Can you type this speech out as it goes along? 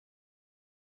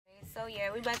So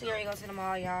yeah, we about to get ready to go to the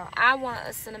mall, y'all. I want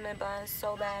a cinnamon bun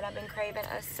so bad. I've been craving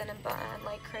a cinnamon bun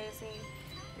like crazy.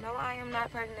 No, I am not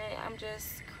pregnant. I'm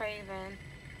just craving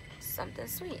something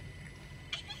sweet.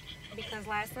 Because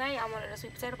last night I wanted a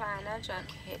sweet potato pie and that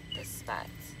junk hit the spot.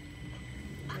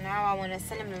 Now I want a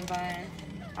cinnamon bun.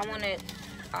 I wanted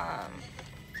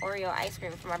Oreo ice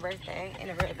cream for my birthday and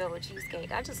a red velvet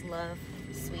cheesecake. I just love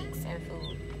sweets and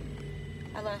food.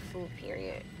 I love food,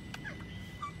 period.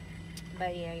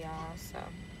 But yeah, y'all, so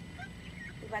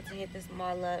we about to hit this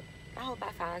mall up. I hope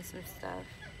I find some stuff,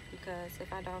 because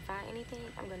if I don't find anything,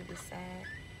 I'm gonna be sad.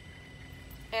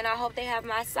 And I hope they have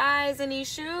my size in these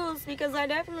shoes, because I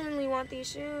definitely want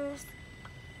these shoes.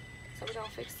 So we're gonna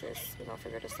fix this. We're gonna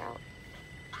figure this out.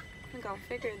 We're gonna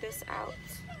figure this out.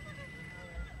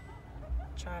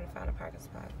 Trying to find a parking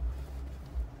spot.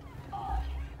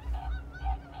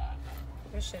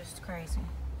 This shit's crazy.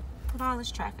 With all this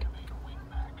traffic.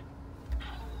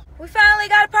 We finally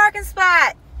got a parking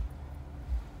spot.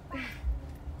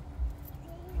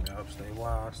 Yup, stay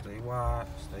wide, stay wide,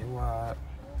 stay wide.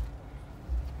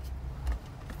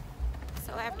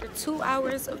 So after 2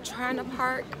 hours of trying to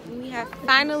park, we have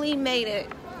finally made it.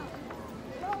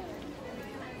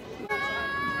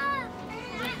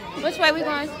 Which way we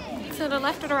going? To the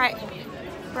left or the right?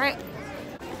 Right?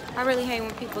 I really hate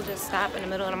when people just stop in the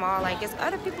middle of the mall. Like, it's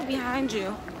other people behind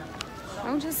you.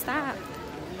 Don't just stop.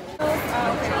 Oh,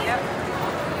 okay, yep.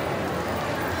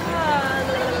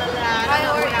 I don't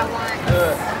know what I want.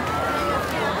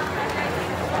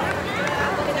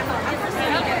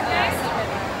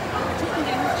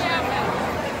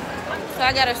 So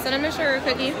I got a cinnamon sugar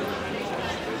cookie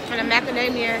and a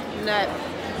macadamia nut.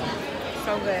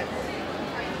 So good.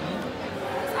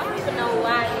 I don't even know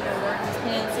why I even wear these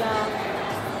pants, y'all.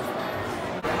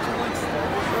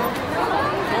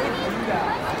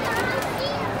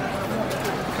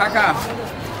 Kaka,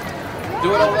 do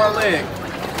it on one leg.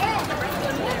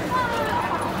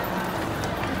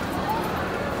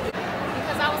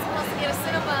 Because I was supposed to get a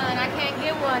cinnamon, I can't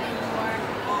get one anymore.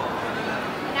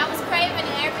 And I was craving it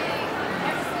ever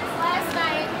since last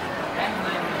night.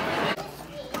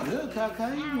 Look, Kaka,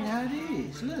 you can hide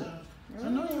these. Look. I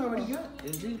know you already got it.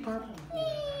 Is these purple?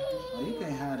 Oh, you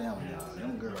can't hide that one, y'all.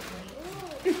 Them girls.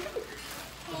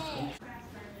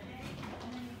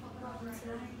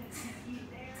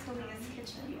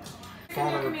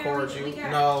 Phone to record you.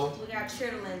 No. We got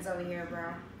chitterlings over here,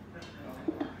 bro.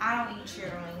 I don't eat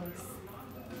chitterlings.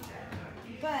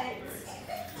 But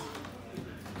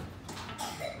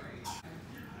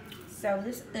so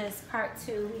this is part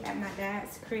 2 at my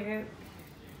dad's crib.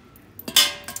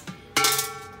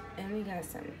 And we got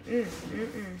some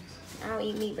I don't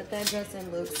eat meat, but that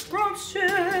dressing looks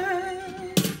scrumptious.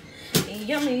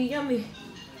 Yummy, yummy.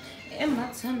 In my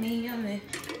tummy, yummy.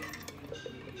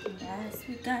 Yes,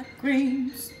 we got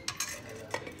greens.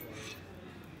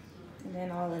 And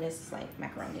then all of this is like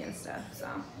macaroni and stuff. So,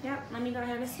 yeah, let me go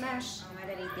ahead and smash. Why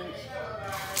did he think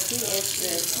he is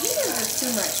this? He is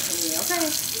too much for me, okay?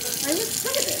 Like,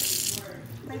 look at this.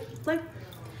 Like, what?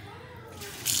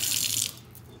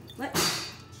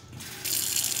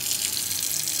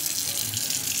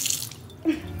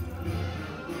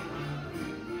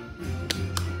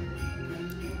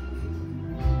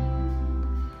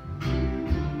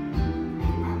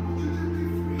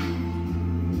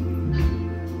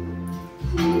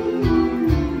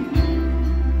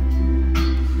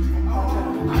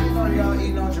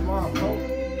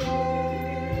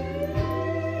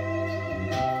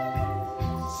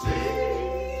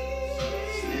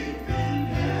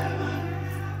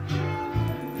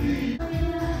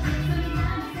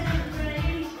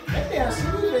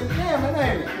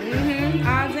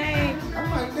 All day.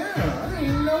 I'm like, damn, I didn't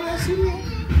even know that cereal.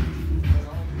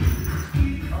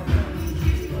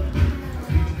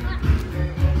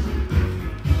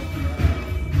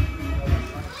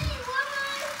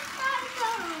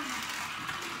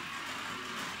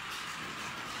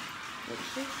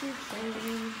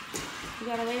 You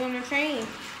gotta wait on the train.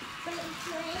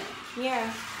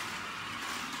 Yeah.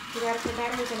 You gotta put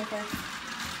batteries in it first.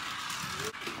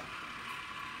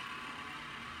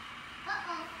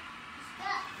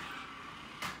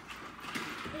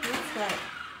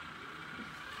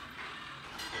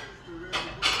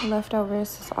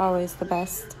 Leftovers is always the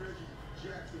best.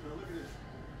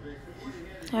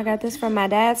 I got this from my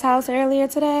dad's house earlier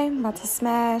today. I'm about to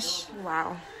smash.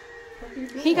 Wow.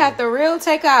 He got the real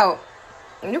takeout.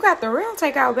 You got the real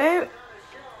takeout, babe.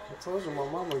 I told you my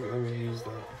mama let me use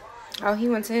that. Oh, he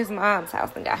went to his mom's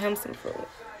house and got him some food.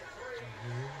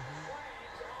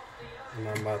 And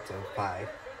I'm about to 5,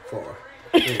 4,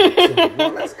 3, 2,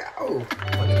 1, let's go.